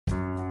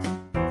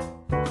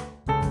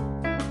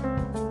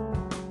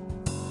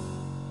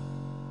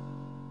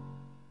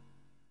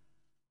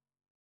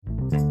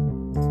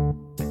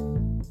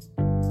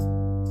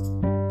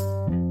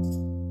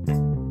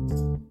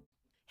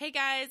Hey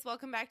guys,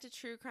 welcome back to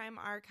True Crime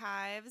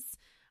Archives.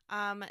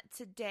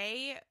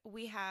 Today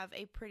we have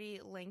a pretty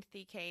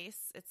lengthy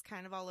case. It's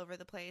kind of all over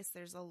the place.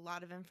 There's a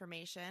lot of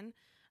information.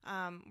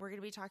 We're going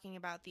to be talking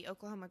about the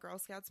Oklahoma Girl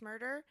Scouts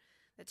murder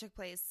that took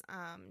place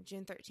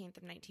June 13th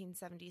of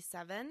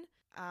 1977.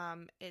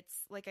 It's,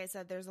 like I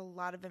said, there's a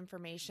lot of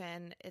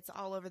information. It's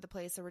all over the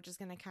place, so we're just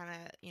going to kind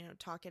of,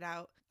 talk it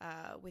out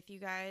with you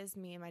guys,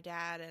 me and my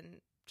dad, and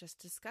just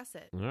discuss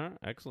it. All right,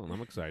 excellent.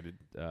 I'm excited.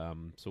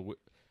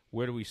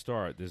 Where do we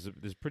start? There's a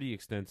pretty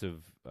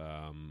extensive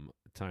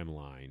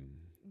timeline.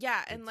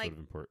 Yeah, and sort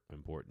of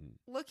important.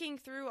 Looking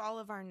through all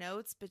of our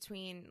notes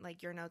between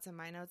like your notes and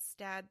my notes,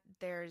 Dad,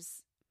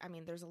 there's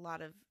a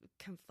lot of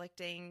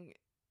conflicting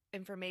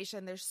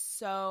information. There's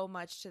so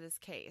much to this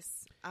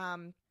case.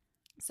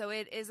 So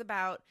it is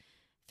about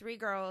three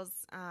girls,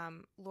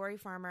 Lori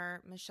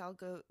Farmer, Michelle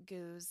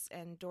Goose,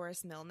 and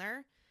Doris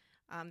Milner.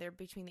 They're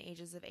between the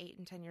ages of 8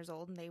 and 10 years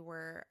old, and they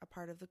were a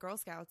part of the Girl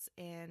Scouts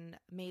in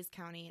Mays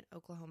County in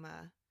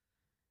Oklahoma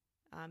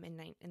in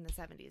the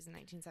 70s, in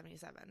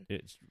 1977.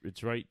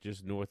 It's right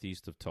just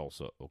northeast of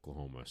Tulsa,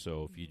 Oklahoma.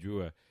 So if you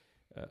drew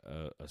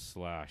a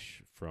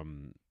slash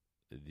from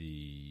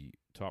the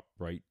top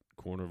right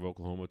corner of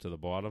Oklahoma to the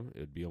bottom,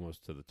 it'd be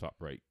almost to the top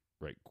right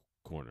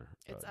corner.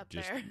 It's up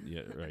there.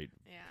 Yeah, right.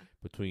 Yeah.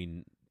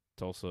 Between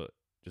Tulsa,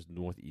 just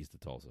northeast of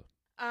Tulsa.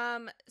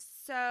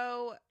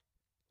 So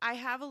I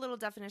have a little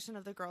definition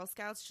of the Girl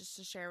Scouts just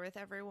to share with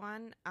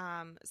everyone.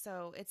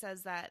 So it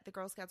says that the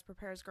Girl Scouts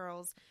prepares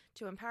girls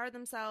to empower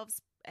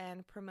themselves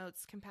and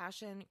promotes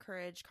compassion,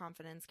 courage,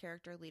 confidence,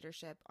 character,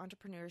 leadership,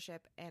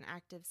 entrepreneurship, and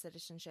active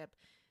citizenship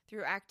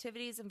through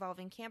activities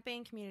involving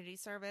camping, community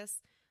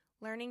service,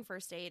 learning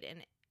first aid,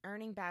 and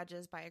earning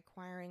badges by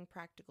acquiring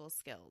practical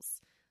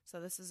skills. So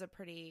this is a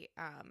pretty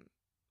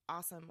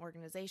awesome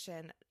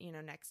organization,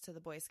 next to the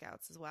Boy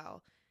Scouts as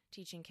well,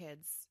 teaching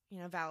kids,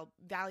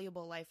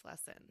 valuable life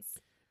lessons.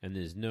 And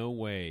there's no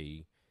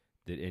way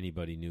that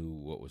anybody knew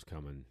what was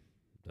coming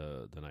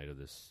the night of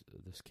this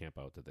camp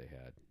out that they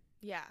had.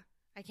 Yeah.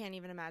 I can't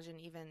even imagine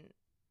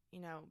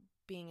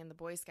being in the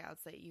Boy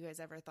Scouts that you guys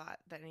ever thought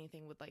that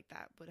anything like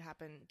that would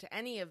happen to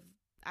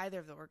either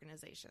of the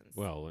organizations.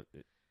 Well,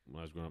 when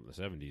I was growing up in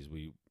the 70s,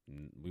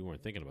 we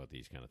weren't thinking about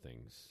these kind of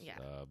things. Yeah.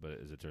 But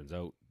as it turns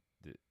out,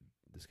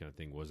 this kind of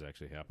thing was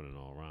actually happening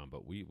all around.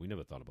 But we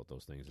never thought about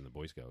those things in the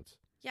Boy Scouts.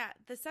 Yeah,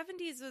 the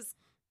 70s was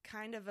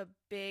kind of a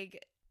big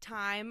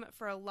time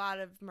for a lot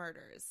of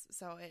murders.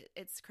 So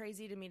it's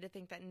crazy to me to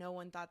think that no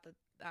one thought that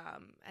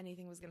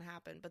anything was going to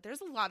happen. But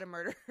there's a lot of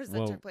murders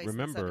that took place in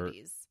the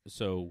 70s.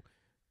 So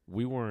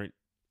we weren't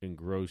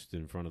engrossed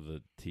in front of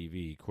the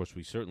TV. Of course,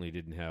 we certainly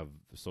didn't have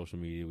social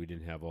media. We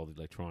didn't have all the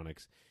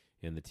electronics.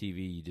 And the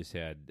TV, you just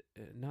had,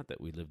 not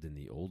that we lived in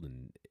the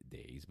olden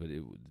days, but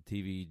the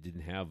TV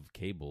didn't have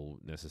cable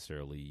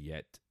necessarily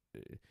yet.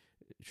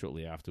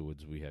 Shortly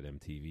afterwards, we had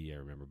MTV, I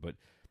remember. But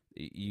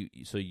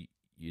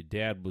your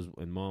dad was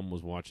and mom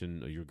was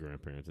watching, or your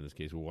grandparents in this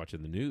case, were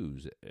watching the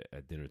news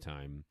at dinner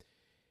time.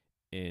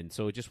 And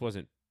so it just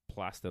wasn't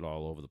plastered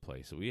all over the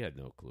place. So we had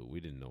no clue.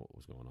 We didn't know what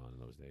was going on in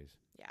those days.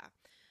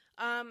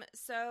 Yeah.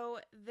 So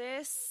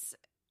this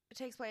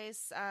takes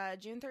place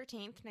June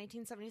 13th,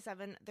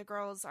 1977. The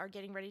girls are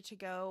getting ready to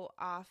go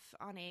off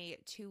on a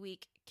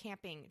 2-week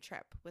camping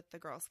trip with the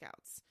Girl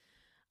Scouts.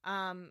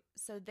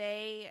 So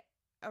they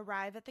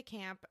arrive at the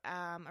camp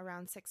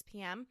around 6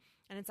 p.m.,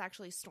 and it's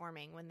actually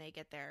storming when they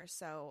get there.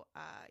 So,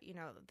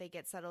 they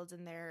get settled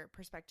in their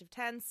respective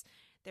tents.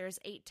 There's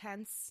 8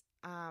 tents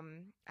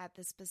at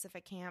this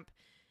specific camp.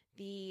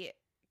 The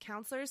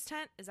counselor's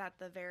tent is at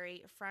the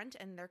very front,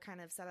 and they're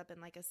kind of set up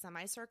in like a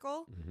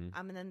semicircle. Mm-hmm.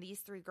 And then these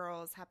 3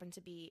 girls happen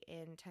to be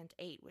in tent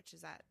 8, which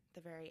is at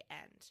the very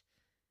end.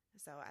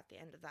 So at the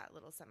end of that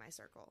little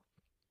semicircle,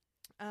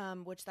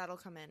 which that'll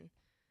come in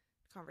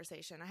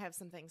conversation. I have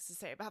some things to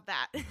say about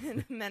that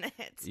in a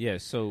minute. Yeah.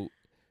 So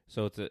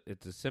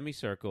it's a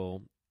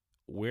semicircle.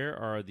 Where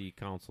are the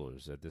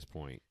counselors at this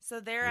point? So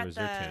they're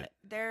at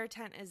their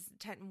tent is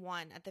tent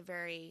 1 at the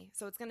very,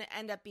 so it's going to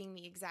end up being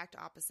the exact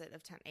opposite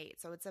of tent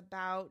 8. So it's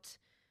about,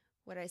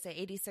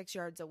 86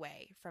 yards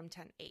away from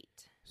tent 8.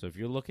 So if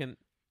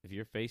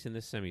you're facing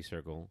this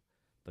semicircle,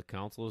 the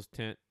counselor's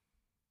tent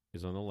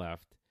is on the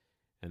left,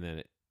 and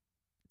then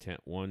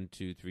tent 1,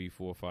 2, 3,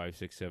 4, 5,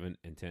 6, 7,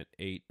 and tent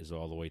 8 is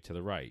all the way to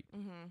the right.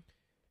 Mm-hmm.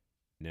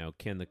 Now,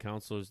 can the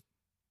counselor's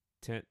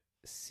tent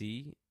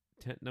see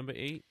tent number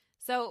 8?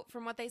 So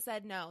from what they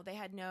said, no. They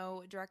had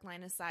no direct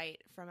line of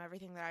sight from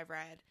everything that I've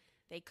read.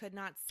 They could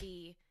not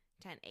see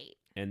tent 8.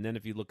 And then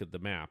if you look at the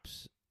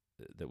maps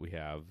that we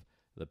have,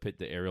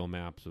 the aerial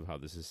maps of how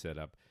this is set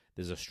up,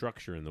 there's a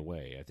structure in the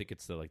way. I think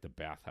it's the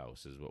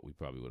bathhouse is what we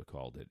probably would have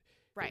called it.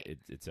 Right.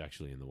 It's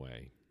actually in the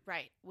way.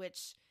 Right,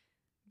 which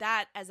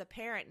that as a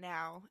parent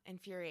now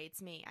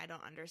infuriates me. I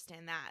don't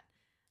understand that.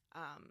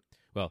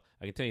 Well,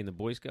 I can tell you in the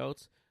Boy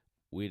Scouts,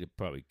 we'd have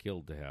probably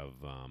killed to have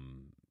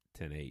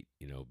 10-8,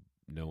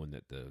 knowing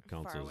that the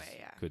Far councils away,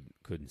 yeah.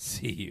 couldn't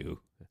see you.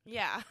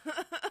 Yeah.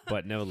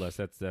 But nevertheless,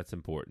 that's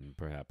important.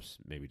 Perhaps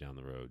maybe down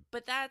the road.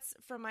 But that's,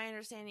 from my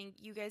understanding,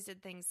 you guys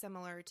did things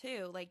similar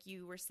too. Like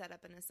you were set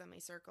up in a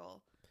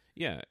semicircle.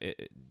 Yeah,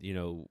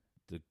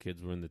 the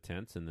kids were in the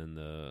tents, and then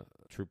the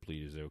troop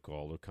leaders, they were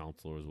called, or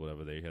counselors,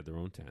 whatever, they had their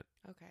own tent.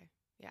 Okay.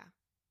 Yeah.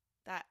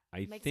 That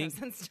I makes think, no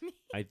sense to me.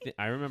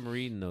 I remember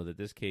reading though that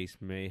this case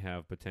may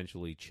have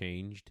potentially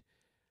changed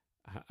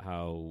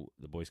how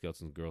the Boy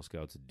Scouts and Girl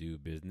Scouts do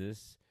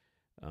business.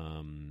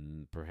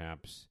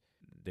 Perhaps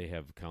they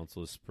have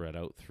counselors spread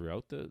out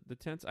throughout the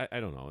tents. I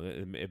don't know.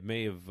 It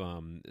may have.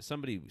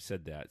 Somebody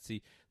said that.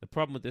 See, the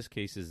problem with this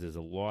case is there's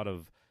a lot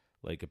of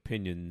like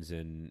opinions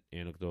and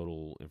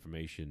anecdotal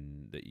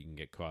information that you can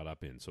get caught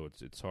up in. So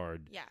it's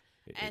hard. Yeah.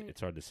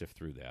 It's hard to sift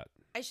through that.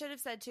 I should have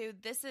said too,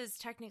 this is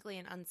technically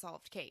an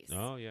unsolved case.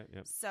 Oh yeah,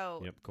 yep.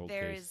 So Cold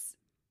there's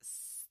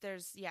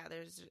case.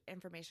 there's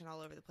information all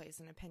over the place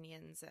and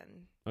opinions,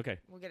 and Okay.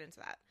 we'll get into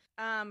that.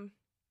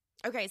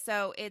 Okay,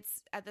 so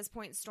it's at this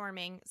point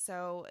storming,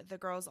 so the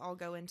girls all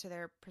go into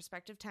their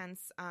prospective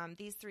tents.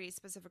 These three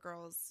specific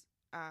girls,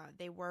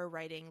 they were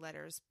writing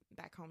letters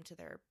back home to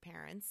their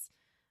parents.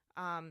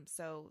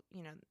 So,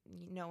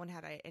 no one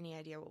had any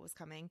idea what was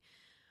coming.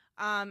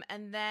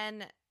 And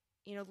then,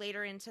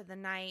 later into the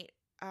night,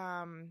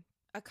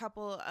 a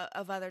couple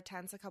of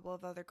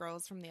other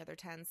girls from the other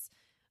tents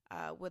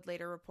would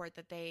later report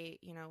that they,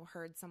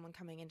 heard someone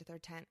coming into their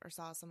tent or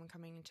saw someone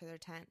coming into their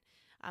tent.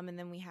 And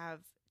then we have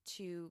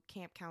two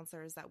camp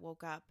counselors that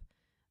woke up,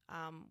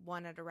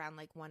 one at around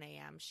like 1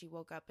 a.m. She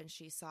woke up and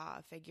she saw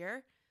a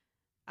figure.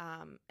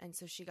 And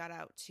so she got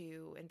out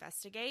to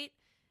investigate.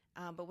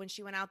 But when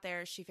she went out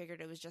there, she figured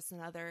it was just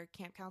another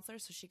camp counselor,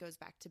 so she goes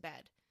back to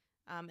bed.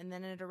 And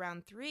then at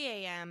around 3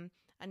 a.m.,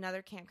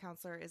 another camp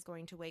counselor is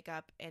going to wake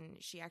up, and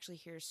she actually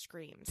hears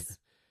screams.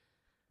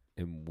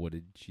 And what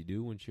did she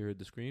do when she heard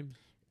the screams?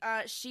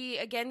 She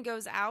again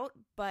goes out,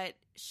 but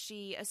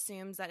she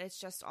assumes that it's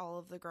just all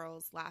of the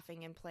girls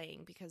laughing and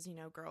playing because,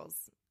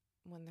 girls,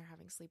 when they're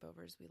having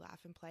sleepovers, we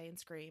laugh and play and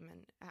scream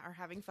and are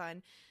having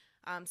fun.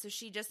 So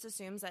she just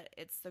assumes that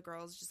it's the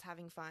girls just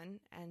having fun,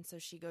 and so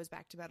she goes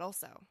back to bed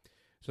also.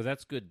 So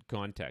that's good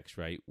context,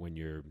 right? When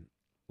you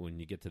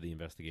get to the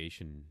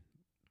investigation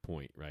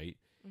point, right?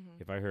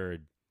 Mm-hmm. If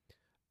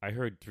I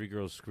heard three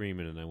girls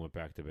screaming and I went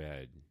back to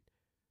bed,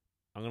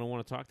 I'm going to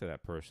want to talk to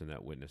that person,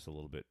 that witness, a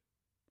little bit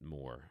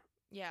more.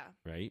 Yeah.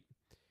 Right?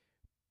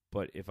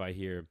 But if I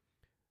hear...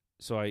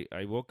 So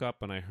I woke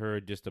up and I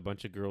heard just a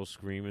bunch of girls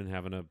screaming,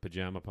 having a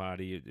pajama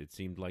party. It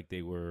seemed like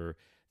they were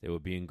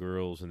being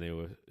girls and they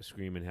were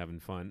screaming, having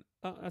fun.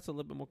 That's a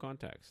little bit more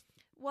context.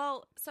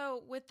 Well,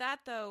 so with that,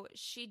 though,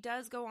 she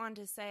does go on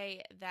to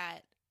say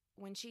that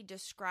when she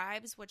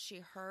describes what she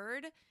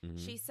heard, Mm-hmm.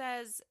 she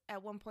says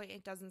at one point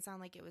it doesn't sound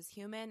like it was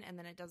human, and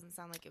then it doesn't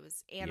sound like it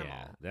was animal.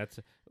 Yeah,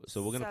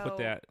 so we're going to put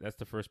that. That's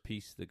the first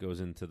piece that goes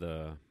into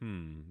the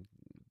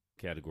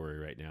category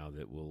right now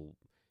that we'll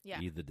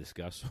either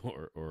discuss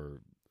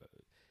or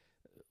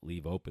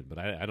leave open. But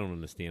I don't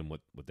understand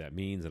what that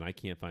means, and I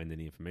can't find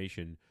any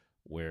information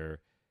where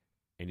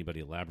anybody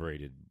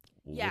elaborated.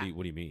 Well, Yeah.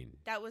 What do you mean?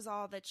 That was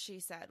all that she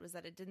said, was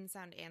that it didn't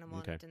sound animal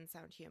Okay. and it didn't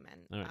sound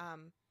human. All right.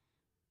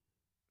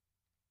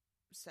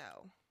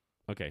 So.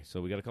 Okay,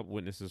 so we got a couple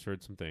witnesses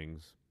heard some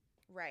things.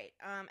 Right.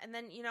 And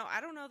then, I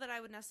don't know that I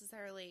would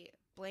necessarily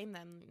blame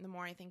them the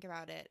more I think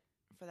about it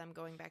for them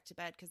going back to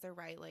bed, because they're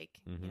right. Like,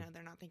 Mm-hmm.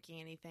 they're not thinking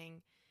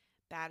anything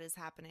bad is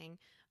happening.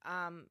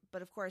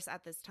 But of course,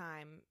 at this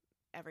time,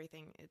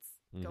 everything it's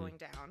Mm-hmm. going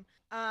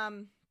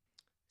down.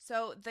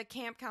 So the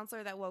camp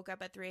counselor that woke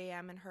up at 3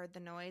 a.m. and heard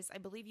the noise, I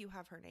believe you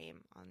have her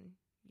name on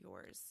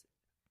yours.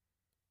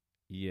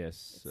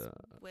 Yes.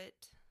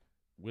 It's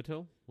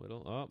Whittle?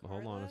 Oh,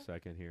 hold on a Carla?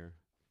 second here.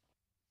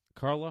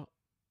 Carla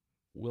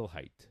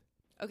Wilhite.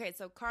 Okay,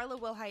 so Carla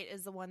Wilhite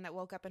is the one that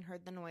woke up and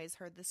heard the noise,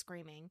 heard the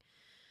screaming.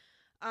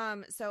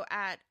 So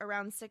at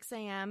around 6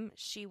 a.m.,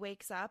 she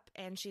wakes up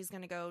and she's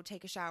going to go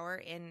take a shower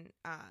in,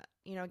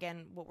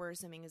 again, what we're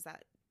assuming is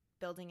that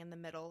building in the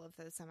middle of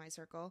the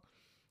semicircle.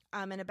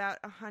 And about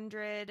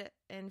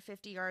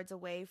 150 yards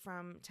away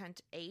from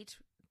tent 8,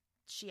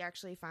 she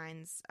actually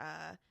finds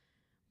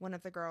one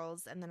of the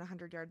girls, and then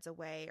 100 yards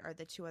away are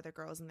the two other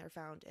girls, and they're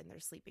found in their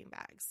sleeping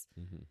bags.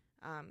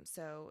 Mm-hmm.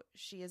 So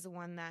she is the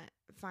one that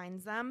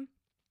finds them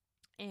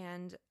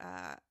and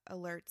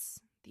alerts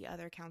the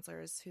other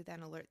counselors, who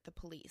then alert the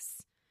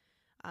police.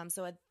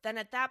 Then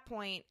at that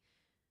point,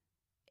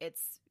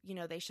 it's,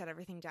 they shut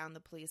everything down.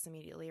 The police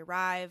immediately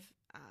arrive.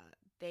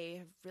 They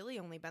have really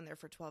only been there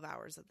for 12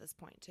 hours at this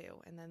point,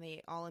 too. And then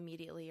they all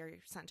immediately are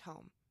sent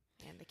home,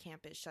 and the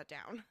camp is shut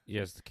down.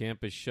 Yes, the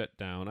camp is shut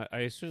down. I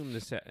assume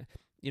this,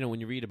 when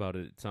you read about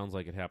it, it sounds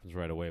like it happens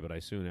right away, but I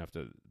assume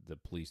after the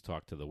police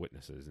talk to the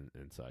witnesses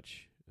and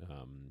such.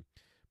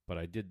 But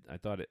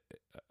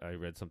I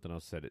read something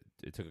else said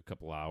it took a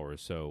couple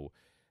hours, so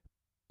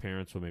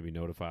parents were maybe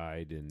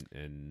notified,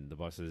 and the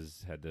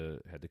buses had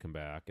to come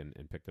back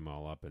and pick them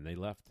all up, and they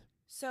left.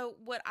 So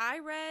what I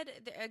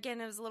read,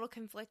 again, it was a little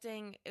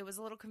conflicting. It was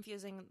a little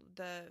confusing,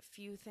 the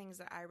few things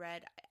that I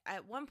read.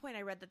 At one point,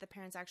 I read that the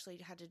parents actually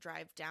had to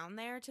drive down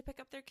there to pick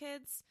up their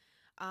kids,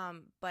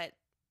 but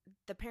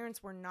the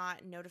parents were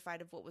not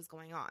notified of what was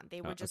going on.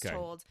 They were just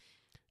told,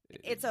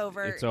 it's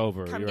over. It's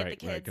over. Come You're get right,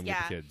 the kids. right. Come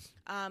yeah. get the kids.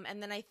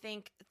 And then I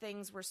think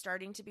things were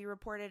starting to be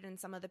reported, and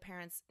some of the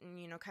parents,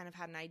 kind of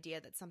had an idea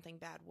that something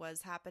bad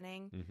was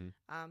happening.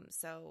 Mm-hmm.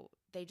 So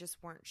they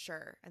just weren't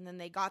sure. And then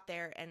they got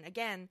there, and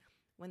again,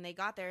 when they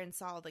got there and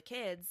saw the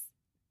kids,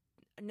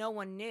 no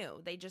one knew.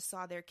 They just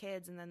saw their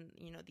kids, and then,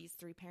 these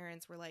three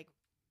parents were like,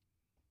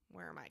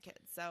 where are my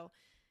kids? So,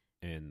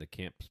 and the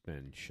camp's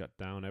been shut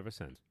down ever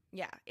since.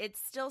 Yeah, it's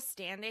still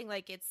standing.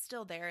 Like, it's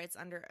still there. It's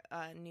under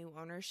new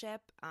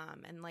ownership,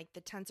 and, like,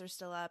 the tents are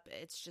still up.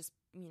 It's just,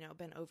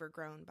 been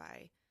overgrown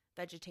by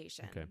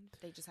vegetation. Okay.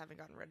 They just haven't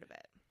gotten rid of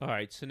it. All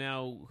right, so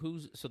now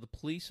so the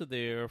police are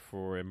there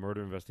for a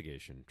murder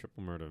investigation,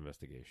 triple murder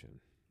investigation.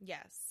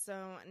 Yes.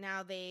 So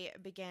now they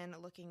begin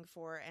looking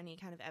for any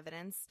kind of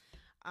evidence.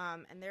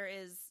 And there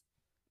is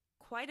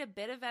quite a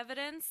bit of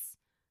evidence.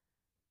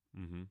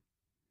 Mm-hmm.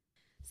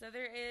 So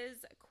there is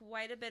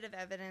quite a bit of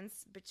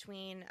evidence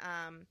between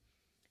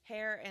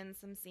hair and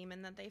some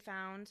semen that they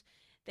found.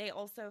 They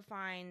also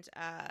find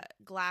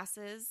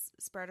glasses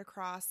spread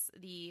across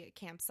the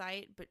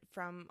campsite, but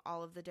from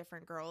all of the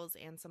different girls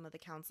and some of the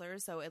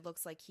counselors. So it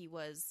looks like he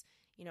was,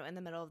 in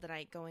the middle of the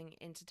night going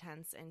into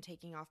tents and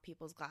taking off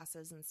people's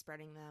glasses and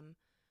spreading them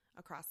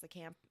across the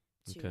camp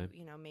to,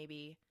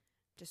 maybe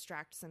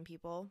distract some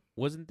people.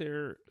 Wasn't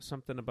there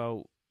something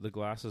about the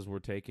glasses were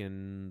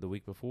taken the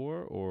week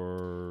before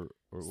or...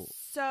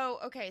 So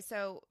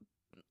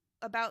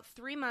about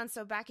 3 months,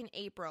 so back in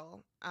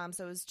April,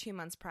 so it was 2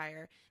 months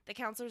prior, the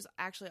counselors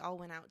actually all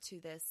went out to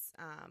this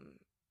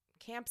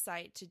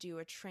campsite to do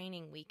a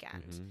training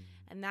weekend. Mm-hmm.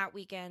 And that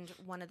weekend,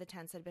 one of the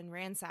tents had been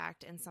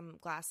ransacked and some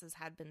glasses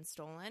had been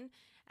stolen.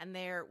 And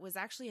there was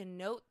actually a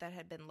note that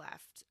had been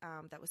left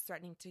that was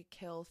threatening to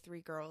kill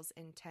 3 girls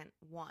in tent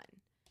 1.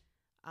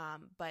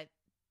 But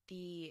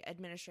the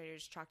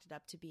administrators chalked it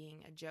up to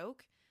being a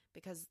joke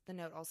because the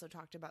note also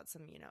talked about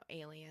some,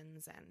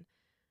 aliens and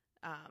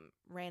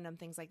random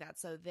things like that.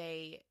 So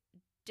they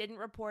didn't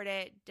report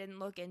it, didn't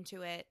look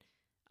into it,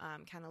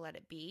 kind of let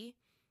it be.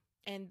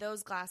 And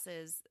those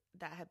glasses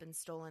that have been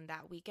stolen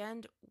that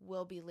weekend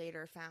will be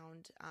later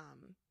found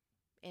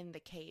in the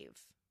cave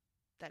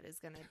that is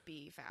going to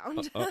be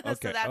found. Okay,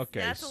 so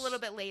that's a little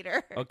bit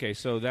later. Okay,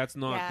 so that's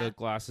not the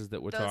glasses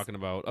that we're talking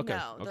about. Okay,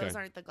 no, those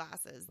aren't the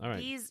glasses. All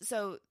right.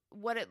 So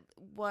what it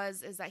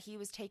was is that he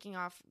was taking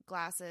off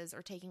glasses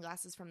or taking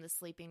glasses from the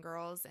sleeping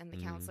girls and the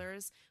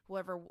counselors,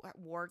 whoever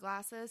wore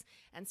glasses,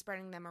 and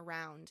spreading them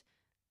around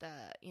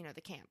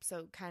the camp.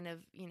 So kind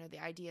of,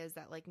 the idea is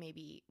that, like,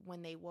 maybe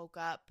when they woke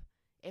up,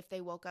 if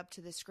they woke up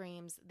to the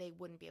screams, they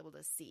wouldn't be able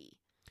to see.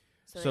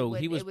 So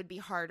it would be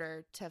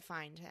harder to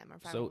find him or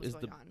find what was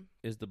going on.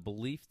 Is the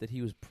belief that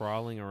he was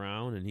prowling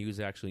around and he was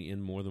actually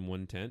in more than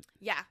one tent?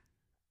 Yeah.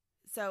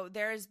 So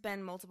there's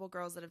been multiple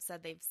girls that have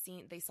said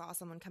they saw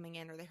someone coming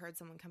in or they heard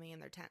someone coming in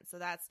their tent. So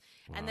that's,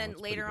 wow, and then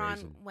later on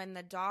when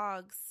the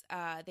dogs,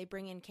 they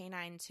bring in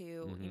canine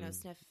to,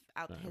 sniff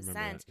out his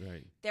scent,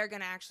 right. They're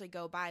going to actually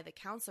go by the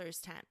counselor's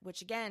tent,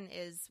 which again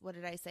is, what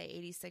did I say,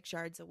 86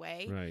 yards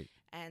away. Right.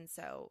 And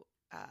so,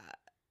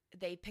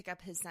 they pick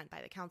up his scent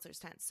by the counselor's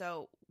tent.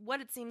 So what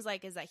it seems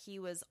like is that he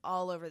was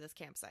all over this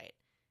campsite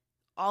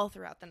all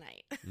throughout the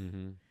night,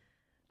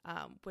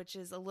 which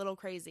is a little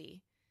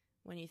crazy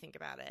when you think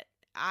about it.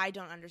 I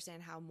don't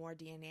understand how more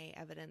DNA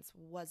evidence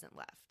wasn't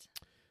left.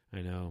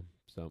 I know.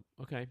 So,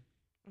 okay.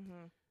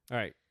 Mm-hmm. All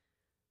right.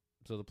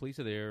 So the police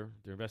are there.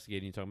 They're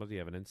investigating. You're talking about the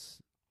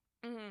evidence.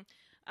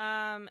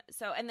 Mm-hmm.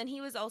 So, and then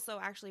he was also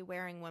actually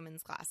wearing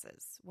women's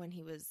glasses when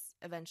he was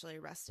eventually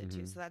arrested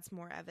too. So that's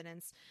more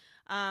evidence.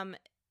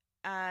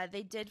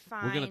 They did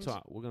find.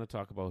 We're gonna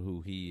talk about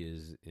who he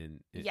is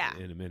in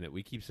a minute.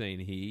 We keep saying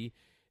he,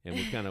 and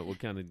we're kind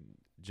of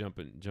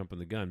jumping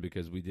the gun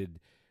because we did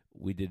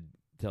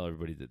tell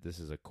everybody that this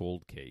is a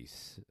cold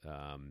case.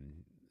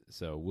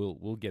 So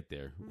we'll get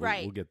there.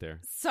 Right. We'll get there.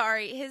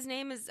 Sorry, his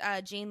name is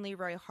Jane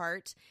Leroy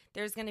Hart.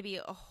 There's going to be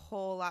a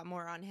whole lot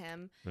more on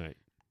him. Right.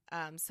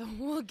 So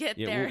we'll get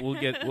there. there.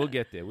 We'll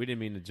get there. We didn't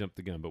mean to jump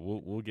the gun, but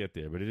we'll get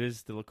there. But it is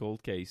still a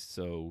cold case,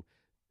 so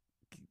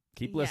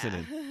keep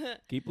listening.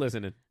 Keep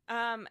listening.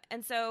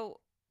 And so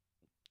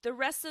the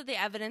rest of the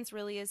evidence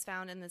really is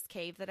found in this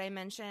cave that I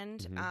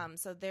mentioned. Mm-hmm.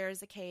 So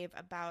there's a cave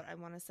about, I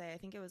want to say, I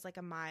think it was like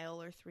a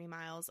mile or 3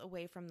 miles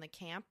away from the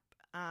camp.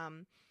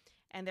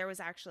 And there was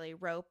actually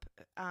rope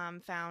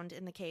found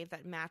in the cave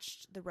that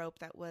matched the rope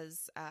that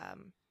was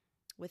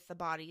with the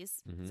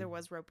bodies. Mm-hmm. There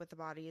was rope with the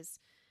bodies.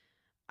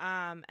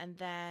 And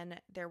then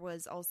there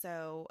was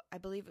also, I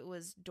believe it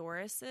was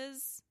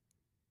Doris's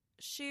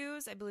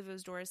shoes. I believe it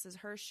was Doris's.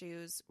 Her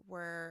shoes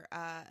were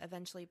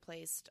eventually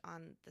placed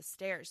on the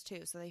stairs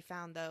too. So they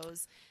found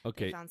those.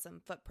 Okay. They found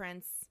some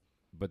footprints.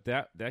 But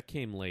that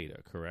came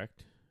later,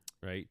 correct?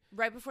 Right?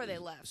 Right before they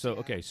left. So, yeah.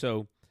 okay,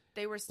 so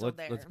they were still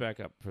there. Let's back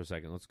up for a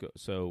second. Let's go.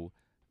 So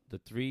the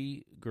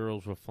 3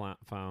 girls were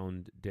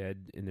found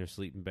dead in their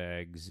sleeping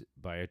bags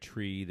by a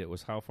tree that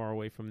was how far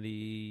away from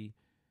the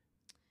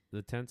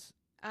tents?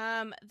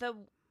 The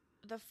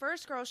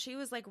first girl, she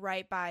was like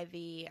right by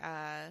the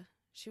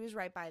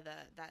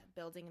that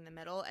building in the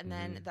middle, and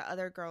then the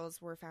other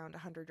girls were found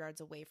 100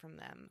 yards away from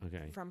them,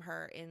 from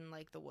her in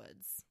like the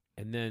woods.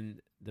 And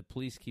then the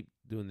police keep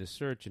doing this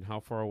search, and how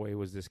far away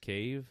was this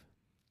cave?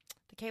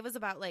 The cave was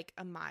about like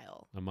a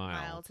mile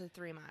to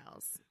 3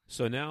 miles.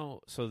 So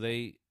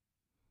they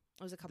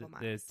it was a couple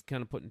miles. They're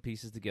kind of putting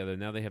pieces together.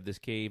 Now they have this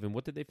cave, and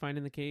what did they find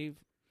in the cave?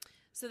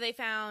 So they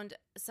found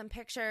some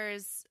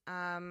pictures,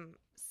 I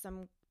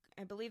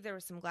believe there were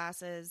some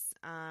glasses,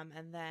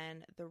 and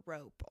then the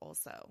rope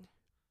also.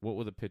 What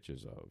were the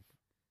pictures of?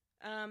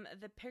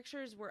 The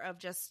pictures were of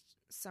just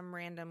some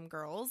random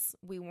girls.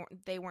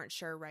 They weren't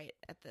sure right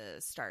at the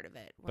start of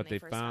it when they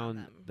first found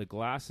them. The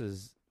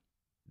glasses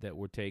that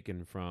were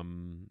taken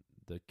from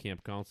the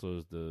camp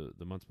counselors the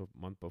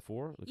month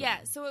before. Yeah,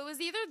 so it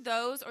was either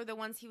those or the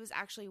ones he was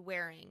actually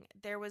wearing.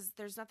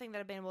 There's nothing that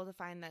I've been able to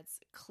find that's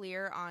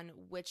clear on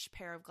which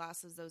pair of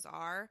glasses those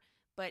are,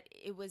 but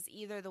it was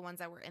either the ones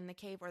that were in the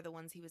cave or the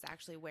ones he was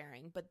actually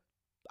wearing. But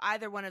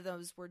either one of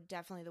those were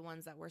definitely the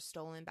ones that were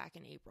stolen back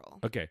in April.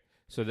 Okay,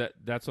 so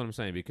that's what I'm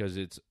saying, because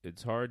it's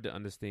hard to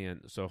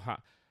understand. So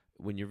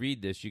when you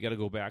read this, you got to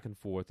go back and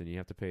forth, and you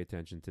have to pay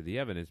attention to the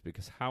evidence,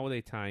 because how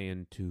they tie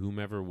in to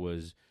whomever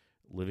was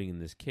living in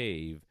this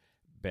cave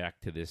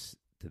back to this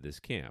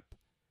camp.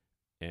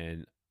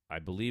 And I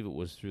believe it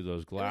was through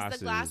those glasses. It was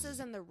the glasses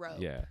and the rope.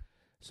 Yeah.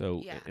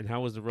 So, yeah. And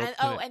how was the rope?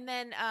 And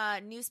then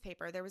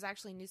newspaper. There was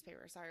actually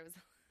newspaper. Sorry, it was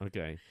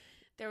okay.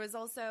 There was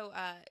also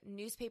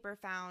newspaper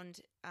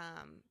found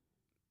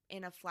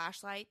in a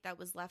flashlight that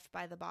was left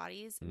by the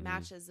bodies.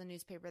 Matches the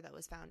newspaper that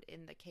was found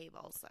in the cave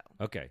also.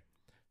 Okay.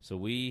 So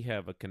we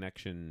have a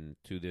connection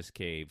to this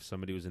cave.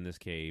 Somebody was in this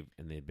cave,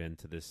 and they'd been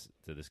to this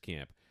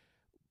camp.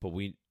 But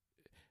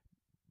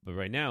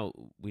right now,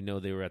 we know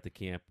they were at the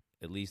camp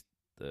at least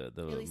at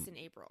least in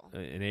April.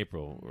 In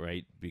April,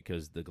 right?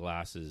 Because the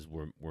glasses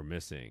were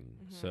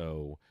missing.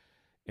 So,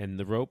 and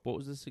the rope. What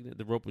was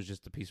the rope was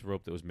just a piece of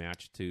rope that was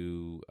matched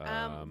to.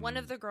 One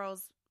of the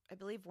girls. I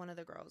believe one of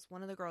the girls.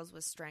 One of the girls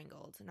was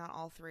strangled. Not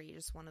all 3.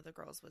 Just one of the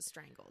girls was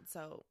strangled.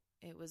 So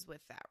it was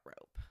with that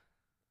rope.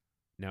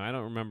 Now I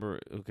don't remember.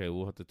 Okay,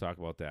 we'll have to talk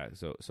about that.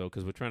 So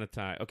because we're trying to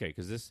tie. Okay,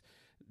 because this.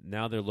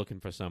 Now they're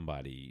looking for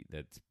somebody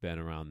that's been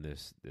around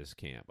this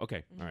camp.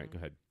 Okay, all right, go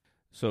ahead.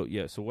 So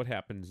yeah, so what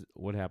happens?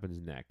 What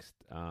happens next?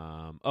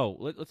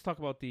 Let's talk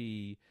about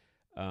the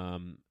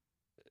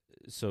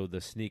so the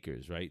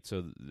sneakers, right?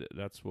 So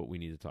that's what we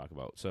need to talk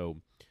about.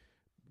 So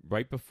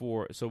right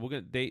before, so we're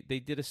gonna they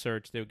did a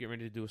search. They were getting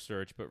ready to do a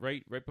search, but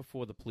right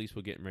before the police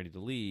were getting ready to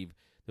leave,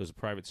 there was a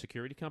private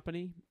security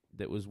company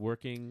that was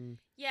working.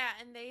 Yeah,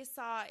 and they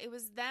saw it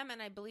was them,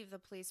 and I believe the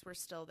police were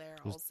still there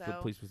also. The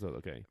police were still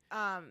okay.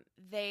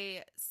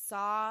 They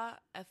saw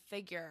a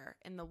figure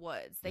in the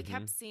woods. They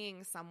kept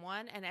seeing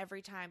someone, and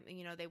every time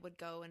they would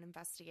go and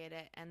investigate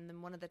it. And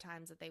then one of the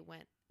times that they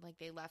went, like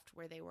they left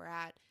where they were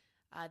at,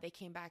 they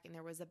came back and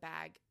there was a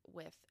bag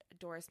with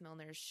Doris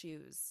Milner's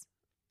shoes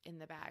in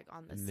the bag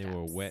on the steps. And they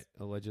were wet,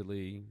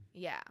 allegedly.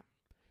 Yeah.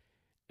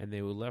 And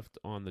they were left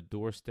on the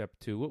doorstep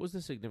too. What was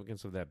the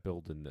significance of that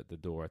building? At the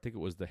door, I think it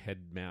was the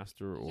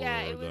headmaster, or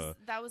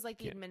that was like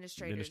the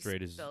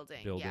administrator's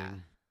building. Yeah,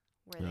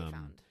 where they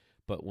found.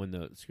 But when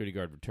the security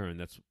guard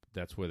returned,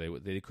 that's where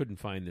they couldn't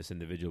find this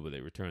individual, but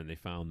they returned. They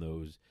found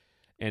those,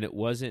 and it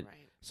wasn't.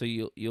 Right. So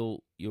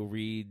you'll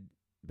read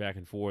back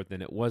and forth,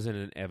 and it wasn't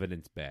an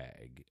evidence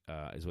bag,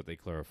 is what they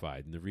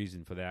clarified. And the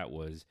reason for that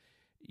was,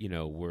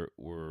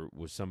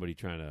 was somebody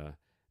trying to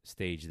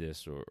stage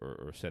this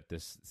or set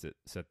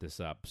this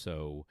up.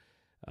 So,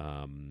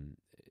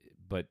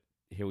 but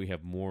here we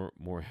have more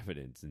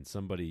evidence, and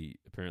somebody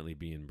apparently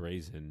being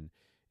brazen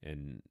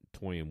and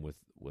toying with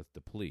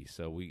the police.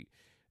 So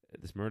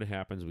this murder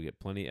happens. We get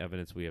plenty of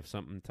evidence. We have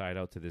something tied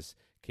out to this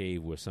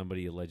cave where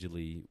somebody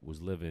allegedly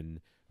was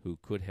living, who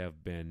could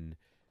have been,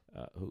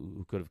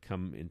 who could have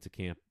come into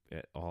camp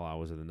at all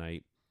hours of the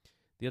night.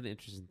 The other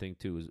interesting thing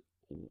too is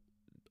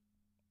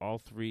all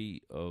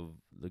 3 of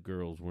the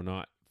girls were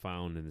not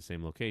found in the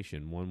same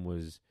location. One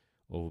was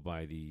over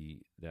by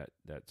that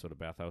sort of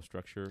bathhouse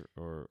structure,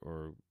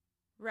 or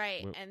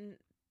right, and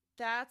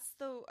that's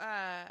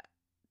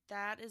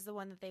that is the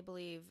one that they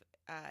believe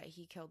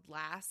he killed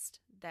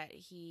last. That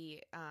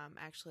he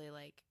actually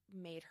like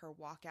made her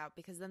walk out,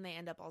 because then they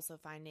end up also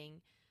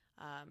finding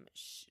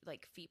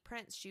like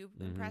shoe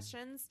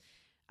impressions.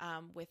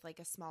 With like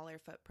a smaller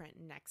footprint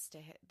next to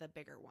the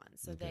bigger one.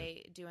 So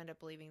they do end up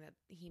believing that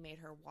he made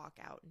her walk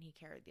out and he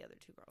carried the other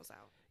 2 girls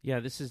out. Yeah,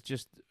 this is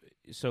just,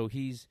 so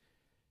he's,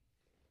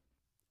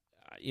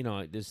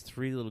 there's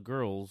 3 little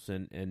girls,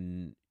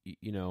 and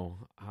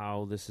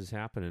how this is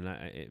happening.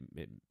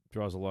 It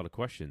draws a lot of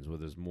questions.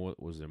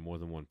 Was there more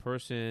than one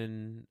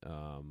person?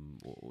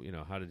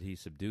 How did he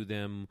subdue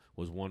them?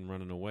 Was one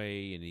running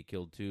away and he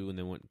killed 2 and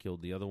then went and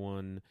killed the other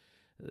one?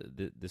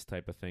 This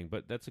type of thing.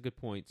 But that's a good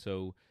point.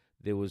 So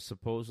there was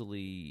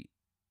supposedly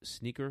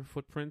sneaker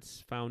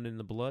footprints found in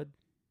the blood.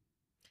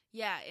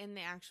 Yeah, in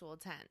the actual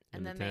tent.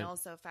 And then they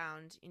also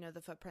found,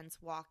 the footprints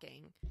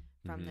walking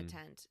from the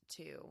tent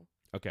to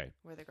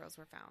where the girls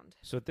were found.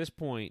 So at this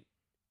point,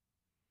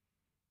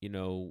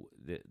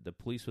 the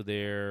police were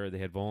there. They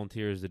had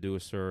volunteers to do a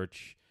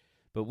search.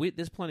 But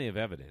there's plenty of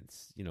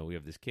evidence. We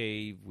have this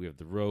cave. We have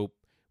the rope.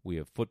 We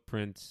have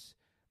footprints.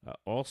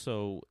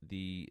 Also,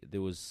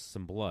 there was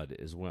some blood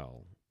as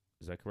well.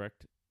 Is that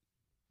correct?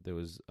 There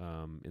was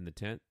in the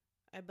tent?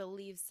 I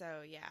believe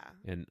so, yeah.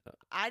 And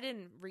I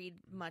didn't read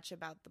much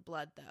about the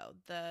blood, though.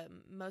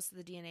 Most of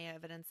the DNA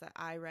evidence that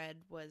I read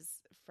was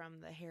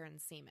from the hair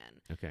and semen.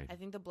 Okay. I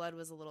think the blood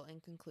was a little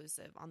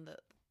inconclusive on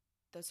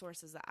the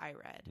sources that I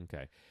read.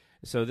 Okay.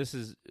 So this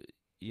is,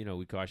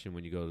 we caution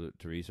when you go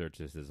to research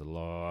this, there's a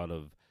lot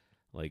of,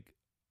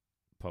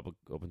 public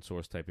open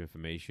source type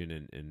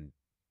information, and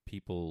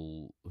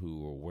people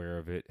who are aware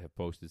of it have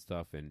posted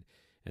stuff, and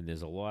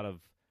there's a lot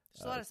of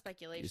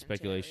speculation.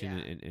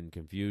 Speculation too, yeah. and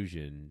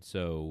confusion.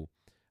 So,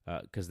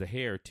 because the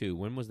hair, too,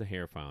 when was the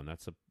hair found?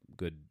 That's a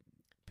good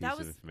piece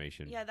of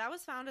information. Yeah, that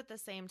was found at the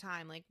same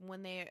time. Like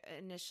when they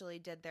initially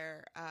did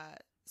their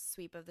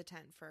sweep of the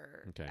tent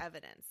for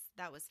evidence,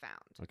 that was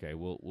found. Okay,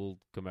 we'll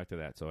come back to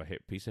that. So a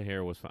piece of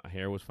hair was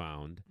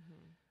found.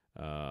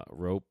 Mm-hmm.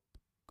 Rope,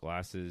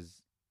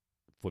 glasses,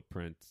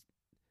 footprints.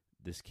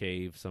 This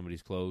cave,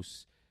 somebody's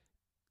close.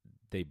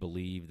 They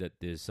believe that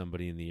there's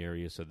somebody in the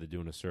area, so they're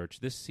doing a search.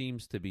 This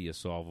seems to be a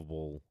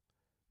solvable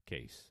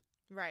case.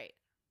 Right.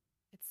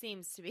 It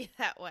seems to be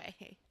that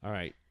way. All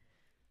right.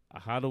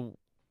 How do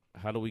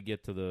we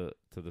get to the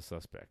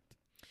suspect?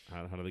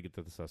 How do they get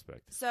to the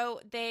suspect? So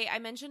I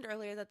mentioned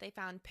earlier that they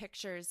found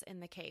pictures in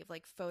the cave,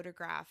 like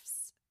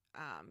photographs,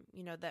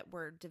 that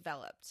were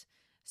developed.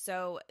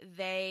 So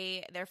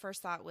their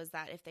first thought was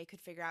that if they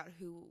could figure out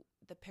who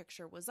the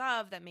picture was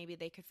of, that maybe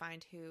they could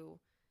find who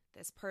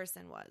this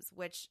person was,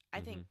 which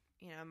I think,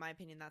 in my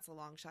opinion, that's a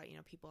long shot.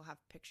 People have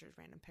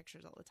random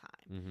pictures all the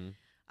time.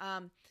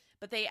 Mm-hmm.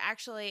 But they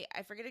actually,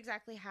 I forget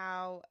exactly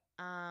how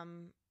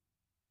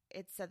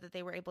it said that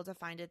they were able to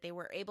find it. They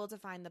were able to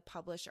find the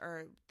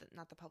publisher,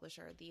 not the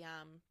publisher,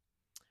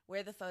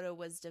 where the photo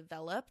was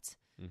developed.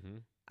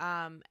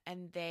 Mm-hmm.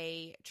 And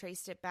they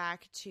traced it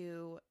back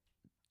to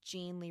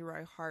Gene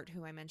Leroy Hart,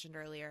 who I mentioned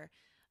earlier,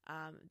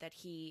 that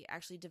he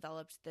actually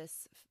developed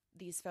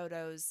these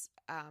photos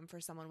for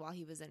someone while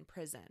he was in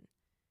prison.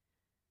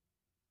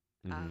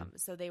 Mm-hmm.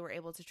 So they were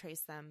able to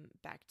trace them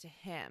back to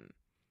him.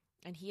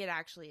 And he had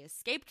actually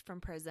escaped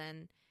from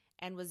prison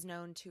and was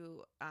known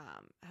to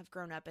have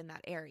grown up in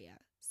that area.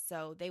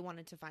 So they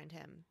wanted to find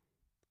him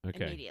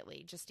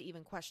immediately, just to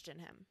even question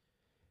him.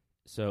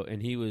 So,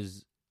 and he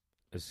was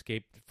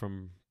escaped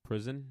from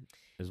prison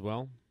as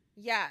well?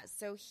 Yeah,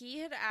 so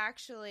he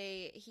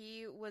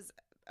was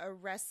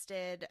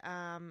arrested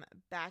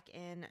back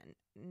in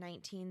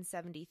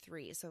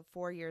 1973, so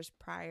 4 years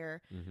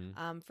prior,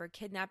 for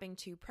kidnapping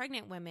 2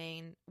 pregnant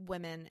women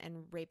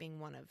and raping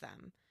one of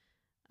them.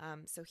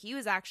 So he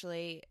was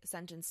actually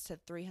sentenced to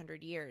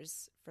 300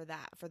 years for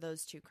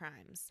those 2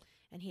 crimes,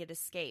 and he had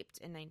escaped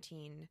in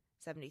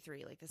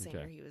 1973, like the same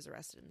year he was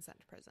arrested and sent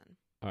to prison.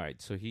 All right,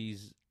 so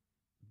he's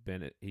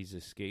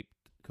escaped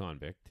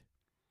convict.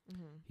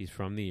 Mm-hmm. He's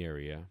from the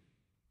area.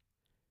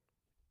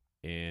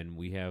 And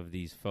we have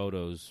these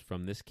photos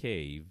from this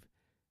cave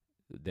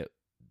that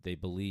they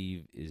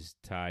believe is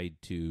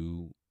tied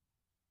to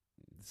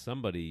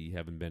somebody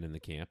having been in the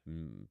camp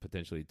and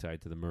potentially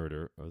tied to the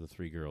murder of the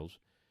 3 girls.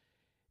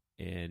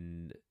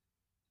 And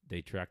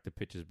they track the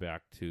pictures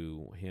back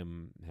to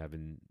him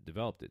having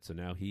developed it. So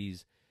now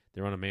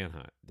they're on a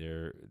manhunt.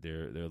 They're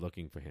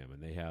looking for him,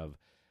 and they have,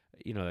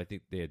 I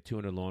think they had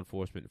 200 law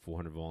enforcement and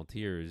 400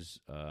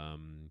 volunteers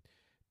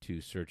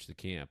to search the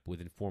camp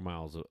within 4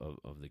 miles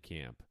of the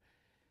camp.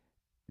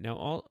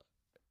 Now,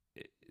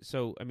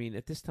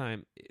 at this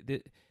time,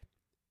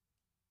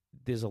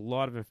 there's a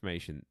lot of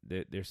information.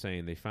 They're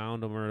saying they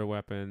found a murder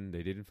weapon.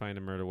 They didn't find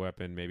a murder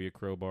weapon. Maybe a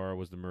crowbar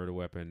was the murder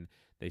weapon.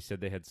 They said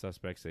they had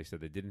suspects. They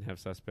said they didn't have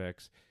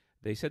suspects.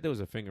 They said there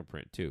was a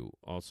fingerprint, too,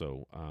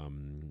 also,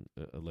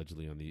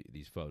 allegedly on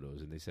these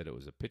photos. And they said it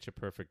was a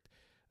picture-perfect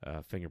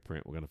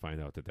fingerprint. We're going to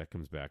find out that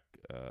comes back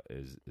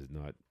is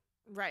not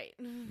right,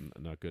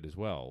 not good as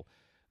well.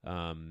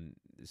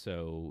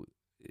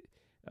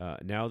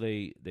 Now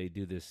they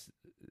do this.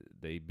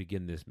 They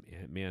begin this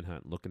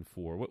manhunt looking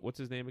for what's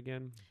his name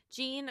again?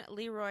 Gene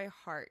Leroy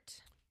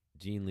Hart.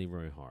 Gene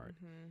Leroy Hart.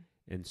 Mm-hmm.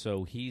 And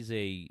so he's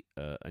a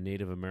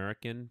Native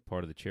American,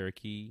 part of the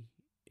Cherokee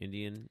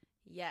Indian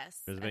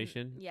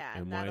reservation.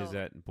 And why is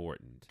that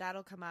important?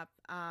 That'll come up.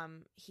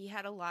 He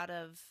had a lot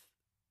of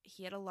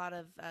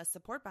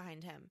support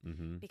behind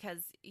him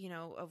because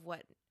of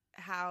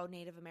how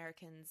Native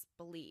Americans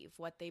believe,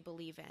 what they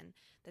believe in,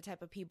 the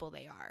type of people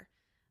they are.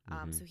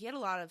 So he had a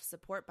lot of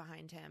support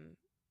behind him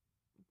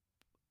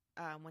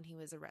when he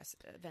was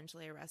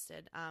eventually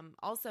arrested.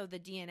 Also, the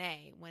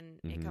DNA, when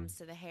it comes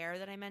to the hair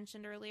that I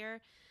mentioned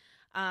earlier,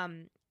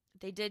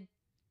 they did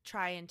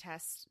try and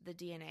test the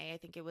DNA. I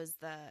think it was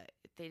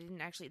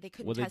they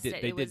couldn't test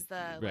it. It was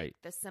the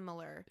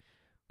similar.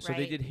 So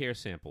they did hair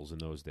samples in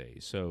those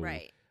days. So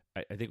Right.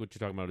 I think what you're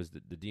talking about is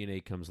that the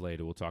DNA comes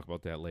later. We'll talk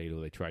about that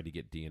later. They tried to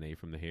get DNA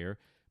from the hair,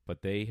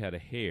 but they had a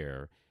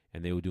hair,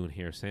 and they were doing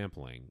hair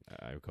sampling,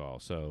 I recall.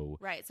 So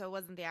Right. So it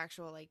wasn't the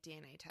actual like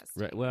DNA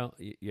testing. right. Well,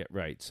 yeah,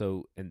 right.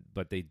 So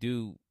but they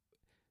do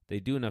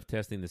enough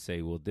testing to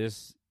say, well,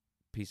 this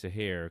piece of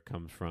hair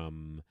comes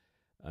from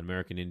an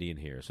American Indian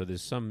hair. So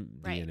there's some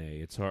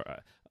DNA. It's hard.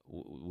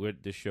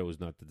 This show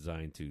is not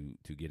designed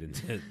to get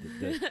into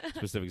the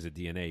specifics of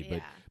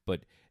DNA,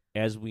 but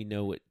as we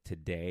know it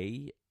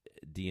today,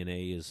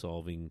 DNA is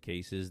solving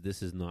cases.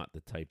 This is not the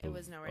type of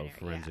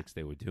forensics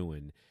they were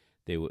doing.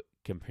 They were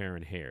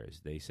comparing hairs.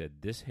 They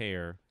said this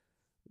hair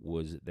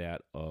was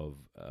that of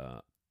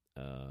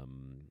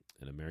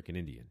an American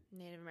Indian.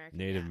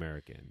 Native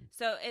American.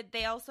 So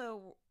they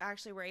also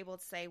actually were able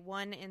to say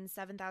 1 in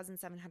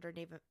 7,700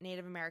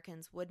 Native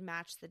Americans would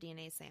match the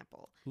DNA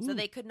sample. Ooh. So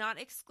they could not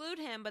exclude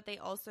him, but they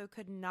also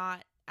could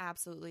not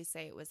absolutely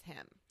say it was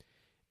him.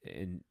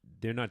 And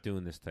they're not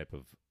doing this type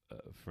of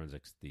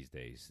forensics these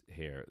days.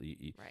 Hair.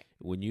 Right.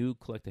 When you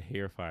collect a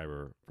hair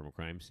fiber from a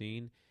crime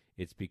scene,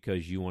 it's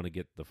because you want to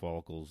get the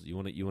follicles. You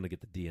want to get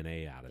the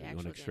DNA out of it. You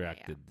want to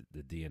extract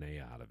the DNA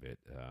out of it.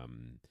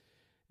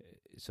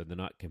 So they're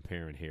not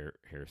comparing hair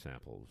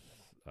samples.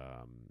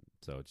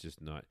 So it's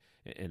just not.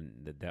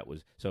 And that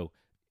was so.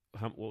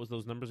 What was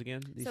those numbers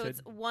again? So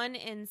it's 1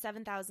 in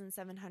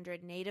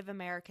 7,700 Native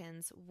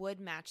Americans would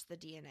match the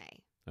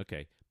DNA.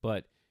 Okay,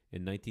 but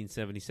in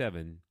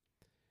 1977.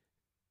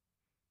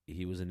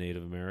 He was a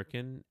Native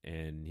American,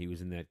 and he was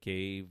in that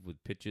cave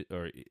with pitches,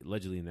 or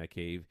allegedly in that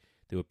cave.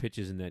 There were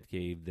pitches in that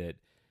cave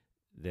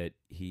that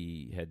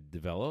he had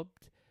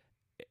developed.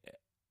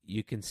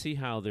 You can see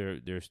how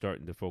they're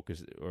starting to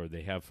focus, or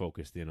they have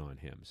focused in on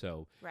him.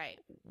 So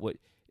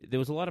there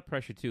was a lot of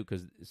pressure too,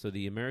 because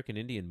the American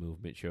Indian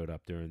movement showed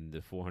up during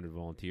the 400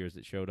 volunteers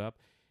that showed up,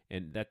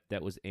 and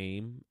that was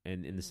AIM.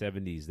 And in the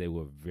 70s, they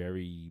were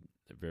very,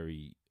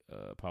 very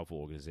powerful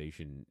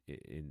organization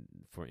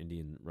for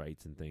Indian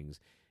rights and things.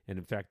 And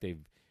in fact,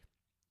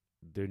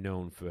 they're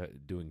known for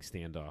doing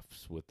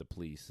standoffs with the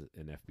police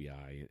and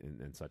FBI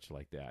and such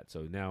like that.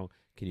 So now,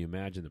 can you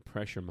imagine the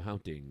pressure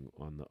mounting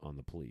on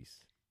the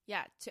police?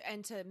 Yeah,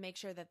 to make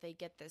sure that they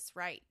get this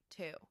right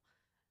too.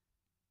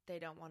 They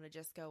don't want to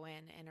just go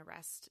in and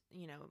arrest,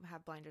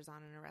 have blinders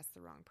on and arrest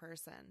the wrong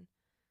person.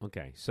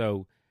 Okay,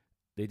 so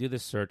they do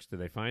this search. Did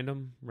they find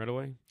him right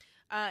away?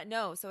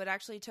 No, so it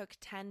actually took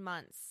 10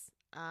 months.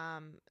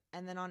 And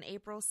then on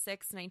April 6,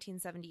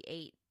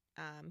 1978,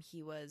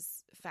 he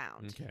was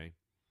found. Okay.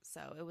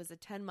 So it was a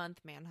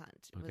 10-month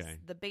manhunt. It was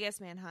the biggest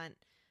manhunt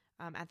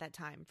at that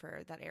time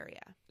for that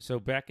area. So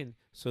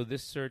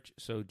this search,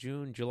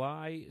 June,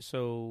 July.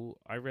 So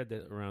I read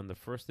that around the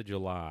 1st of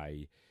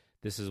July,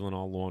 this is when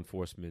all law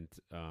enforcement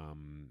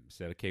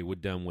said, okay, we're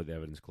done with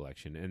evidence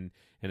collection. And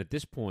at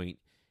this point,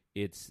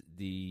 it's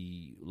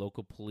the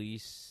local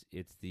police,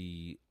 it's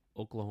the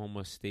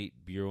Oklahoma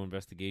State Bureau of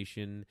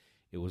Investigation.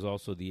 It was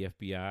also the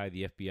FBI.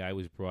 The FBI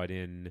was brought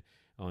in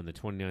on the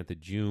 29th of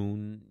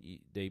June.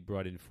 They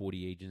brought in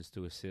 40 agents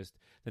to assist.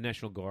 The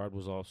National Guard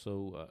was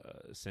also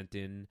sent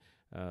in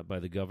by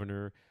the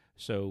governor.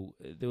 So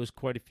there was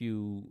quite a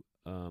few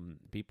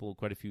people,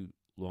 quite a few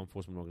law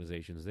enforcement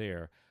organizations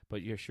there.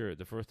 But yeah, sure,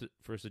 the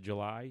 1st of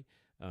July,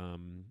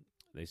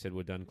 they said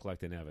we're done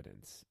collecting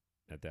evidence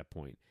at that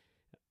point.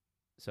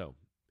 So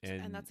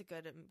and that's a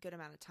good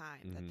amount of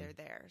time that they're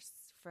there,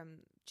 from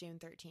June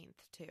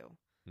 13th too.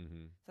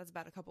 Mm-hmm. So that's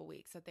about a couple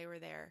weeks that they were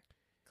there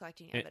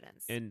collecting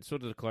evidence. And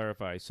sort of to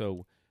clarify,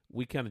 so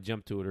we kind of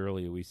jumped to it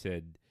earlier. We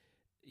said,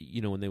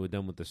 when they were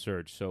done with the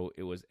search. So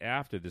it was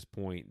after this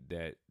point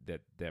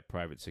that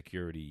private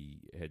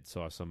security had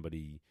saw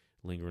somebody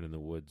lingering in the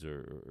woods,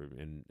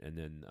 and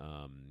then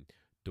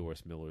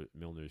Doris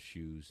Milner's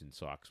shoes and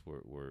socks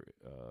were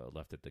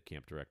left at the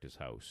camp director's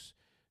house.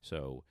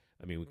 So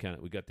I mean,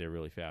 we got there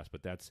really fast,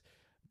 but that's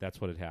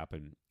what had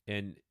happened.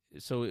 And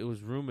so it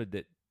was rumored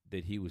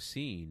that he was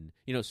seen.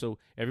 So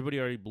everybody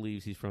already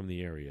believes he's from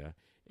the area,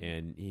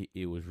 and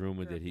it was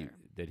rumored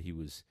that he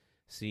was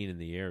seen in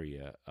the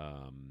area.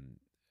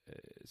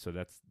 So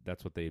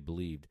that's what they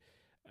believed.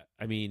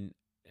 I mean,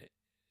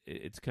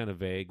 it's kind of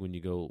vague when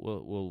you go,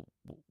 well,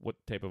 what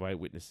type of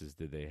eyewitnesses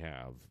did they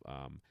have?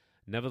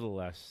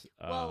 Nevertheless,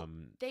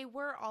 they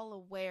were all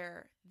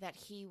aware that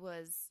he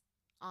was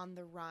on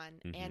the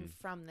run and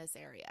from this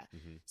area.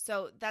 Mm-hmm.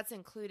 So that's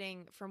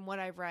including, from what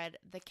I've read,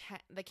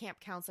 the camp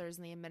counselors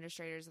and the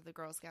administrators of the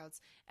Girl Scouts.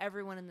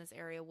 Everyone in this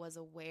area was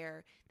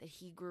aware that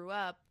he grew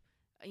up,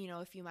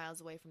 a few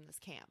miles away from this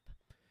camp.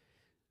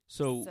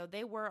 So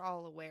they were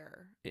all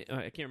aware.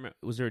 I can't remember.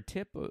 Was there a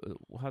tip?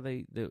 How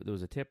there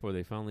was a tip, or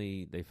they found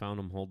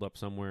him holed up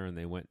somewhere, and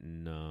they went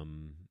and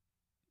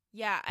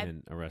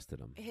and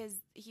arrested him.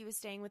 He was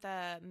staying with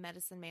a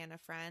medicine man, a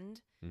friend,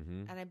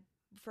 and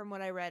from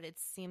what I read, it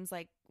seems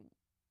like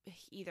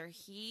either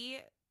he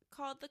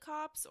called the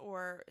cops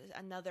or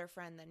another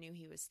friend that knew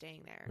he was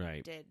staying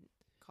there did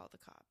call the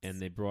cops. And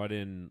they brought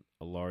in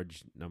a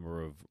large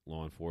number of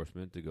law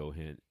enforcement to go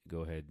ahead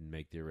and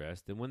make the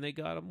arrest. And when they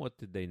got him, what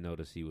did they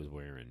notice he was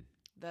wearing?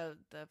 The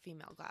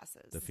female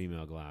glasses. The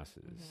female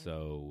glasses. Mm-hmm.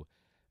 So,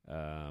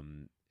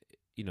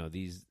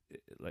 these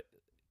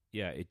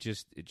it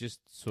just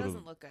sort doesn't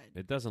of look good.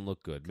 It doesn't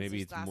look good.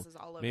 Maybe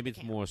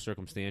it's more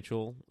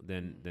circumstantial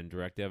than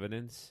direct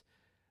evidence.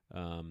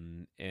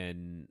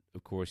 And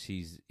of course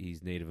he's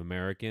Native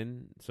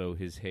American, so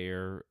his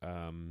hair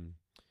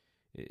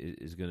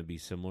is going to be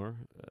similar,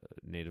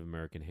 Native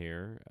American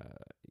hair.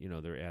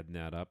 They're adding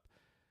that up.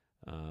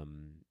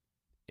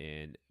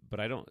 But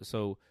I don't.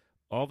 So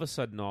all of a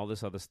sudden, all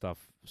this other stuff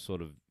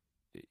sort of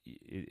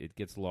it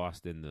gets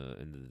lost in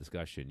the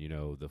discussion.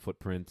 The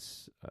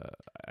footprints.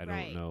 I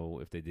don't know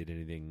if they did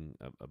anything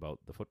about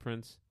the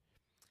footprints.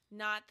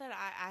 Not that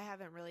I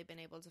haven't really been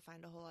able to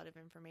find a whole lot of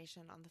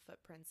information on the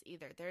footprints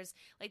either. There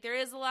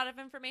is a lot of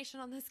information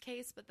on this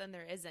case, but then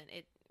there isn't.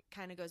 It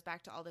kind of goes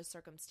back to all this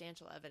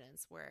circumstantial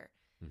evidence where,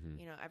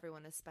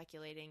 everyone is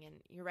speculating. And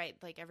you're right,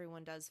 like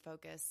everyone does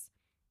focus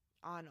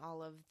on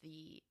all of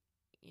the,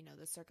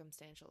 the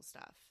circumstantial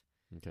stuff.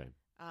 Okay.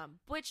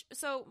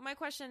 So my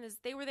question is,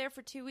 they were there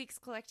for 2 weeks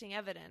collecting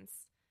evidence.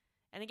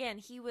 And again,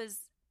 he was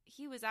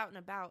out and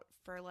about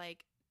for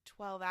like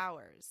 12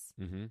 hours.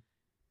 Mm-hmm.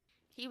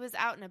 He was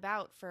out and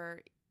about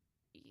for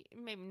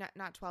maybe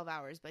not 12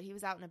 hours, but he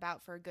was out and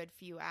about for a good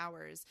few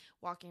hours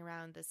walking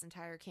around this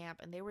entire camp,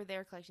 and they were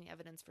there collecting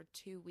evidence for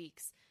 2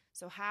 weeks.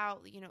 So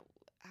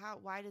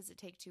why does it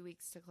take 2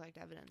 weeks to collect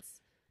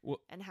evidence?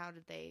 Well, and how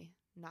did they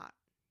not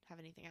have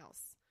anything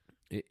else?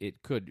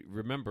 It could.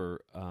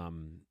 Remember,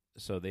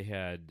 so they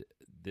had,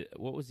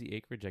 what was the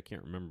acreage? I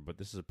can't remember, but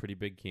this is a pretty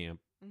big camp,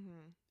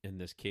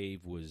 and this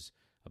cave was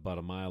about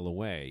a mile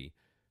away.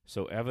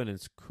 So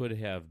evidence could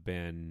have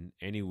been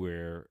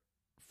anywhere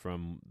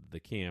from the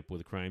camp where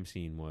the crime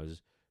scene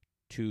was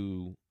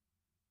to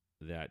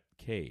that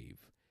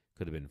cave.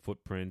 Could have been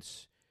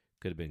footprints,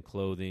 could have been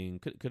clothing,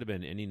 could have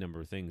been any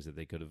number of things that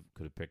they could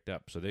have picked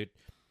up. So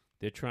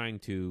they're trying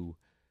to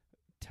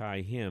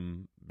tie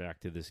him back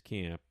to this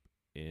camp,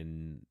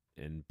 and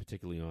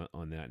particularly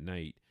on that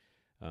night.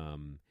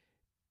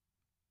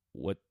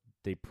 What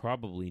they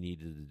probably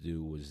needed to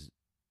do was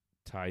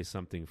tie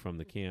something from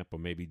the camp, or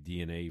maybe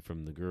DNA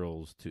from the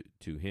girls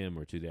to him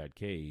or to that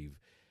cave,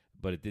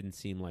 but it didn't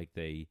seem like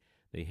they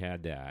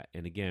had that.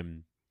 And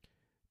again,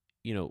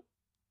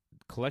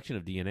 collection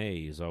of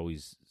DNA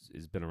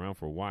has been around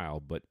for a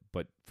while, but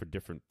for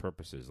different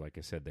purposes. Like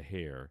I said, the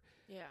hair.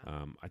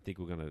 Yeah. I think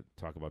we're going to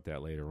talk about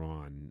that later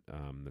on.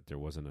 That there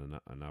wasn't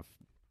enough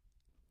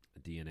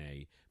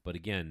DNA, but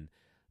again,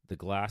 the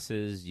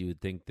glasses, you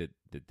would think that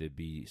there'd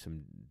be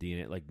some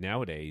DNA. Like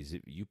nowadays,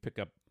 if you pick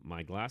up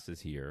my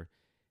glasses here,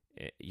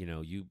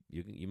 you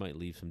might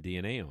leave some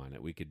DNA on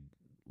it. We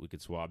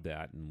could swab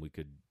that, and we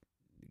could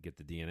get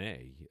the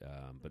DNA.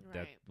 But right.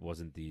 That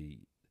wasn't the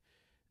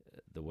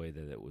way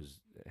that it was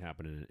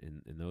happening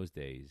in those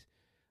days.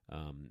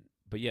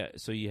 But yeah,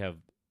 so you have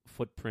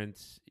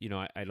footprints.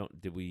 I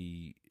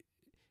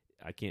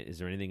can't. Is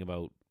there anything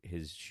about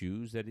his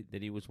shoes that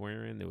he was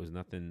wearing? There was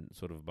nothing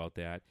sort of about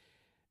that.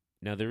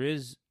 Now, there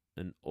is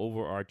an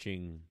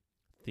overarching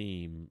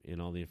theme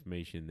in all the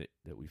information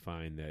that we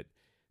find, that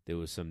there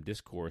was some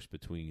discourse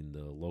between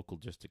the local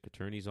district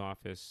attorney's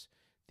office,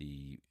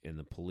 and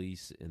the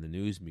police and the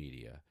news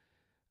media.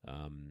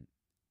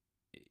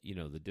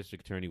 The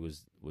district attorney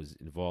was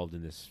involved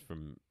in this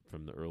from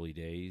the early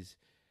days,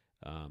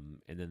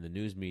 and then the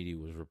news media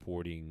was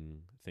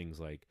reporting things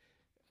like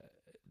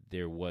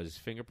there was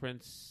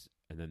fingerprints,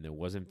 and then there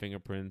wasn't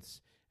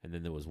fingerprints, and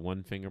then there was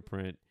one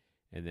fingerprint,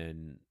 and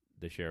then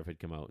the sheriff had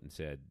come out and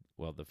said,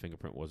 well, the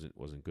fingerprint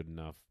wasn't good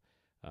enough.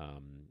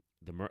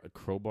 The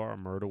crowbar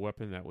murder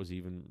weapon, that was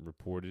even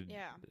reported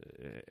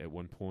at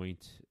one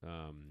point.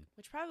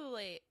 Which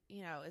probably,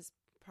 is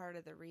part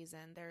of the reason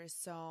there is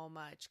so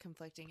much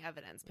conflicting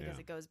evidence, because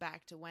it goes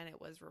back to when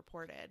it was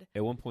reported.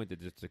 At one point, the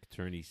district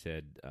attorney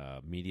said,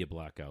 media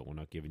blackout, we're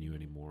not giving you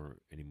any more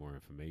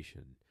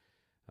information.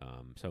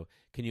 So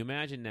can you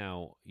imagine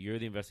now, you're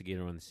the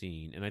investigator on the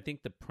scene, and I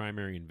think the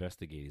primary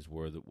investigators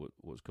were what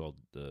was called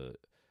the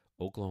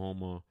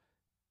Oklahoma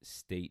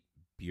State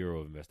Bureau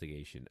of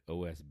Investigation,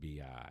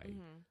 OSBI.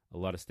 Mm-hmm. A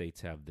lot of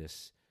states have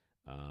this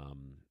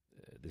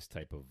this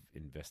type of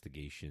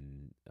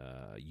investigation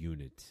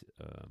unit,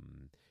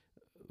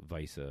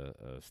 vice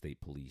a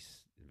state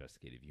police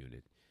investigative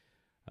unit.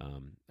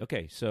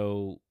 Okay,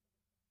 so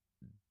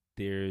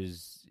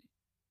there's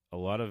a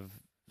lot of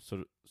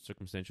sort of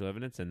circumstantial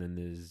evidence, and then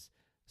there's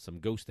some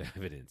ghost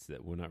evidence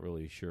that we're not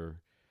really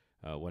sure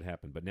what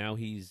happened. But now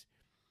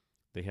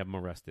they have him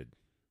arrested.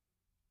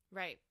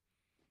 Right.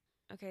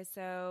 Okay,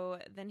 so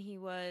then he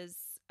was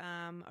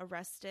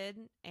arrested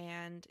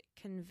and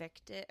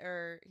convicted,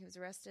 or he was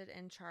arrested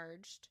and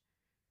charged.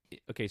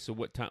 Okay, so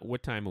what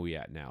time are we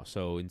at now?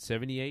 So in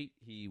 1978,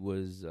 he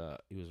was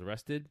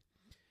arrested,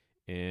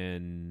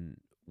 and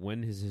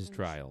when is his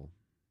trial?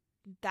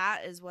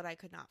 That is what I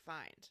could not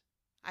find.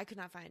 I could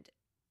not find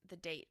the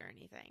date or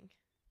anything.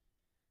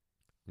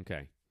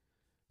 Okay,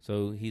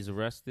 So he's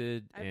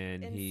arrested,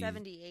 and in he's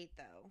 78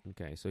 though.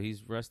 okay. So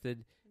he's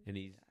arrested, and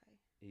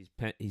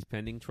he's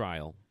pending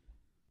trial.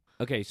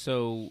 Okay,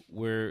 so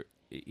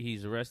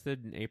he's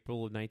arrested in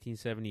April of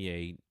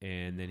 1978,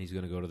 and then he's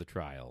going to go to the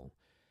trial.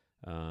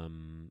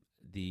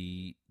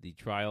 The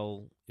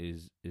trial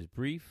is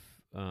brief,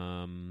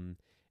 and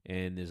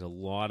there's a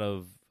lot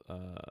of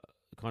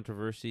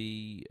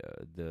controversy.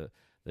 The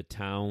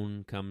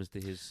town comes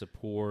to his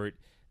support.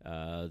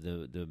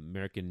 The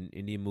American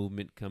Indian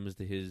movement comes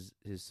to his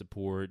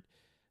support,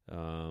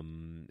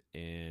 and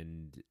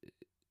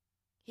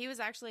he was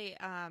actually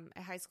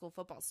a high school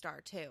football star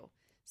too.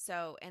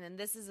 So, and then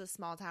this is a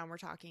small town we're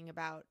talking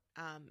about.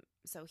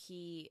 So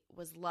he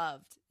was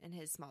loved in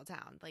his small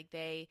town. Like,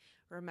 they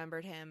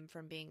remembered him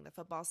from being the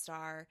football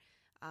star.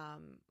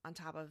 On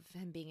top of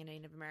him being a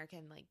Native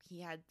American, like,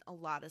 he had a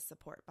lot of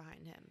support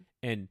behind him.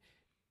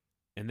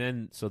 And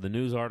then so the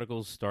news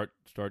articles start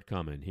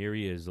coming. Here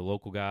he is, a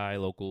local guy,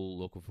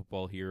 local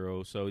football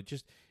hero. So it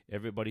just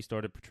everybody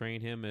started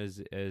portraying him as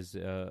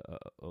a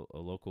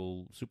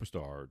local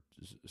superstar,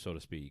 so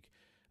to speak.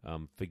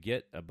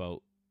 Forget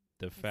about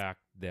the fact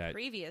that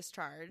previous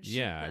charge,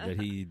 that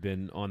he'd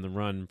been on the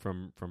run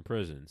from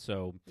prison.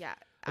 So yeah,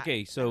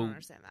 okay, I so don't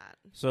understand that.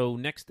 So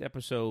next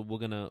episode, we're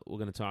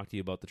gonna talk to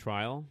you about the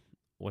trial,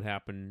 what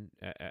happened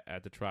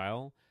at the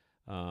trial,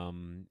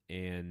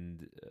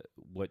 and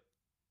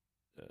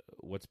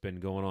what's been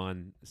going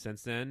on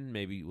since then.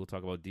 Maybe we'll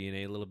talk about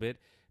DNA a little bit,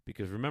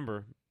 because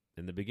remember,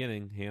 in the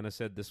beginning, Hannah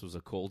said this was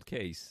a cold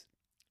case.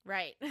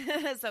 Right.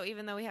 So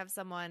even though we have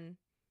someone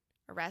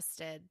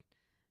arrested,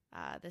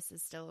 this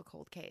is still a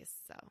cold case.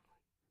 So,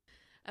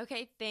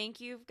 okay,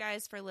 thank you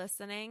guys for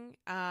listening.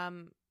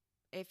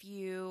 If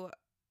you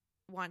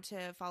want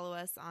to follow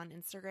us on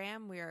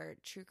Instagram, we are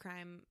True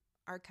Crime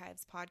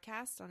Archives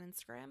Podcast on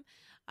Instagram.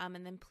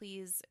 And then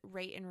please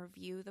rate and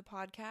review the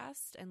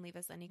podcast and leave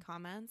us any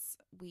comments.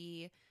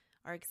 We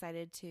are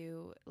excited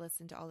to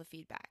listen to all the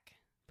feedback.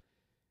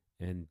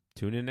 And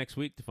tune in next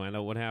week to find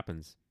out what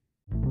happens.